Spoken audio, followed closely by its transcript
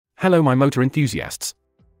Hello my motor enthusiasts.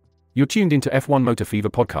 You're tuned into F1 Motor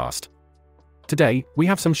Fever podcast. Today, we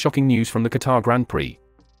have some shocking news from the Qatar Grand Prix.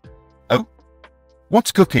 Oh?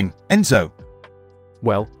 What's cooking, Enzo?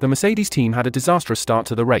 Well, the Mercedes team had a disastrous start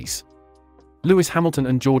to the race. Lewis Hamilton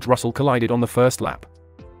and George Russell collided on the first lap.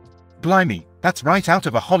 Blimey, that's right out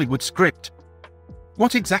of a Hollywood script.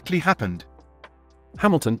 What exactly happened?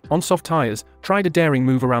 Hamilton, on soft tyres, tried a daring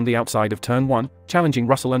move around the outside of Turn 1, challenging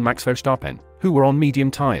Russell and Max Verstappen, who were on medium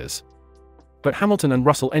tyres. But Hamilton and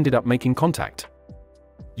Russell ended up making contact.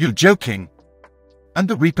 You're joking. And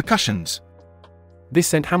the repercussions? This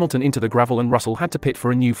sent Hamilton into the gravel and Russell had to pit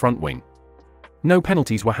for a new front wing. No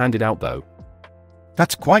penalties were handed out though.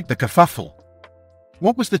 That's quite the kerfuffle.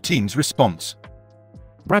 What was the team's response?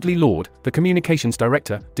 Bradley Lord, the communications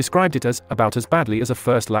director, described it as about as badly as a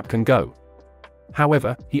first lap can go.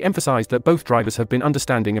 However, he emphasized that both drivers have been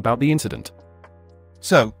understanding about the incident.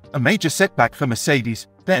 So, a major setback for Mercedes,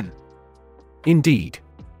 then? Indeed.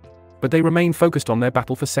 But they remain focused on their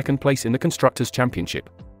battle for second place in the Constructors' Championship.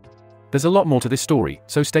 There's a lot more to this story,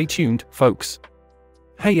 so stay tuned, folks.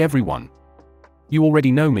 Hey everyone. You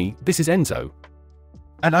already know me, this is Enzo.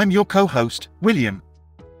 And I'm your co-host, William.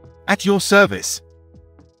 At your service.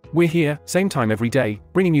 We're here, same time every day,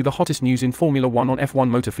 bringing you the hottest news in Formula 1 on F1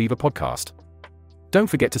 Motor Fever podcast. Don't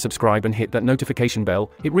forget to subscribe and hit that notification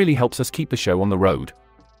bell, it really helps us keep the show on the road.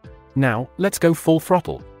 Now, let's go full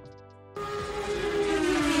throttle.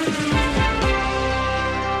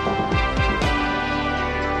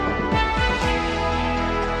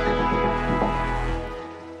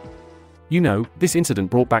 You know, this incident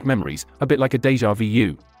brought back memories, a bit like a déjà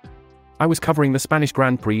vu. I was covering the Spanish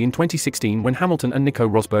Grand Prix in 2016 when Hamilton and Nico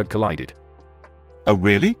Rosberg collided. Oh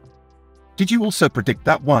really? Did you also predict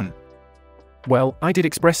that one? Well, I did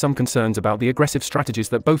express some concerns about the aggressive strategies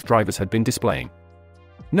that both drivers had been displaying.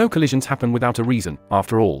 No collisions happen without a reason,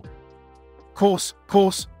 after all. Course,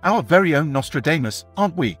 our very own Nostradamus,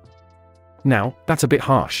 aren't we? Now, that's a bit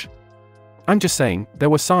harsh. I'm just saying,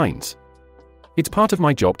 there were signs. It's part of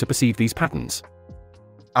my job to perceive these patterns.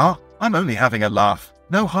 I'm only having a laugh,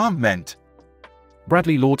 no harm meant.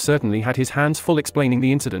 Bradley Lord certainly had his hands full explaining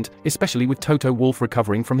the incident, especially with Toto Wolff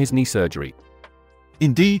recovering from his knee surgery.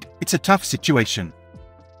 Indeed, it's a tough situation.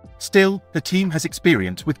 Still, the team has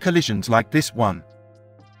experience with collisions like this one.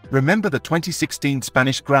 Remember the 2016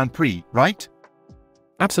 Spanish Grand Prix, right?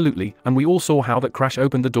 Absolutely, and we all saw how that crash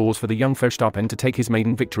opened the doors for the young Verstappen to take his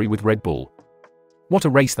maiden victory with Red Bull. What a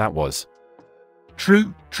race that was.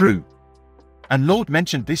 True. And Lord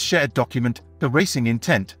mentioned this shared document, the racing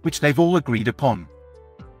intent, which they've all agreed upon.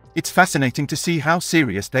 It's fascinating to see how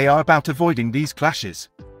serious they are about avoiding these clashes.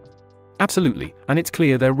 Absolutely, and it's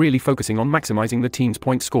clear they're really focusing on maximizing the team's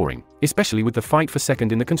point scoring, especially with the fight for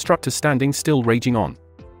second in the constructors' standings still raging on.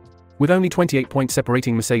 With only 28 points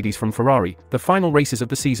separating Mercedes from Ferrari, the final races of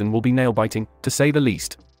the season will be nail-biting, to say the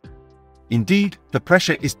least. Indeed, the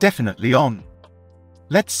pressure is definitely on.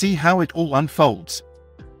 Let's see how it all unfolds.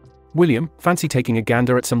 William, fancy taking a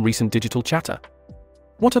gander at some recent digital chatter?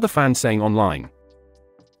 What are the fans saying online?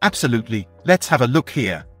 Absolutely, let's have a look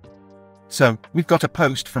here. So, we've got a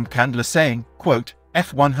post from Candler saying, quote,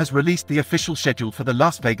 F1 has released the official schedule for the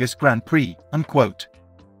Las Vegas Grand Prix, unquote.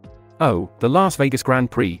 Oh, the Las Vegas Grand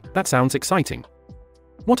Prix, that sounds exciting.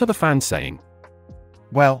 What are the fans saying?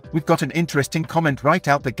 Well, we've got an interesting comment right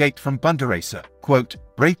out the gate from Bunderacer, quote,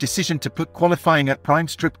 brave decision to put qualifying at prime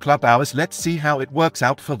strip club hours, let's see how it works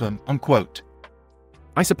out for them, unquote.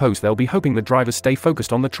 I suppose they'll be hoping the drivers stay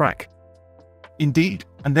focused on the track. Indeed,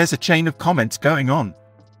 and there's a chain of comments going on.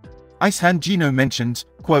 Icehand Gino mentions,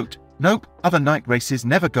 quote, nope, other night races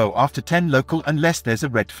never go after 10 local unless there's a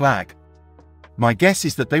red flag. My guess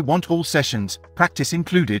is that they want all sessions, practice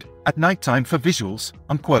included, at nighttime for visuals,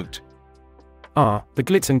 unquote. The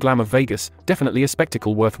glitz and glam of Vegas, definitely a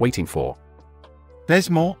spectacle worth waiting for. There's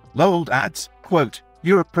more, Lowell adds, quote,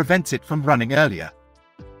 Europe prevents it from running earlier.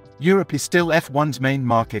 Europe is still F1's main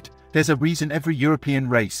market, there's a reason every European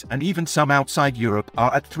race and even some outside Europe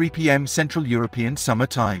are at 3 p.m. Central European Summer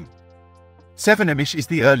Time. 7am-ish is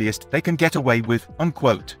the earliest they can get away with,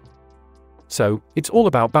 unquote. So, it's all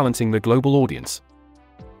about balancing the global audience.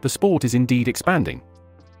 The sport is indeed expanding.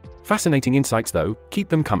 Fascinating insights though, keep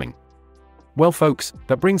them coming. Well folks,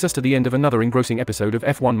 that brings us to the end of another engrossing episode of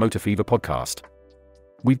F1 Motor Fever podcast.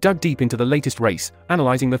 We've dug deep into the latest race,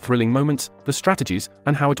 analyzing the thrilling moments, the strategies,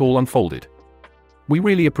 and how it all unfolded. We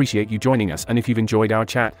really appreciate you joining us, and if you've enjoyed our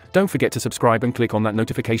chat, don't forget to subscribe and click on that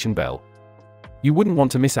notification bell. You wouldn't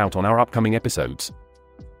want to miss out on our upcoming episodes.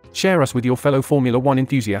 Share us with your fellow Formula 1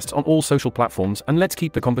 enthusiasts on all social platforms and let's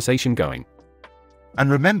keep the conversation going. And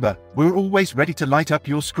remember, we're always ready to light up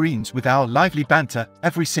your screens with our lively banter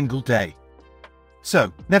every single day.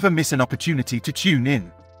 So, never miss an opportunity to tune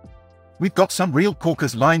in. We've got some real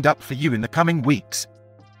corkers lined up for you in the coming weeks.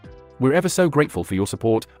 We're ever so grateful for your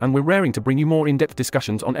support, and we're raring to bring you more in-depth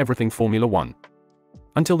discussions on everything Formula One.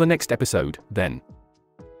 Until the next episode, then.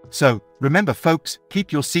 So, remember folks,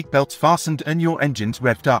 keep your seatbelts fastened and your engines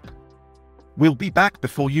revved up. We'll be back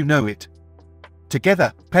before you know it.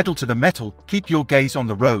 Together, pedal to the metal, keep your gaze on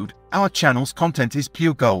the road, our channel's content is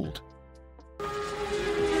pure gold.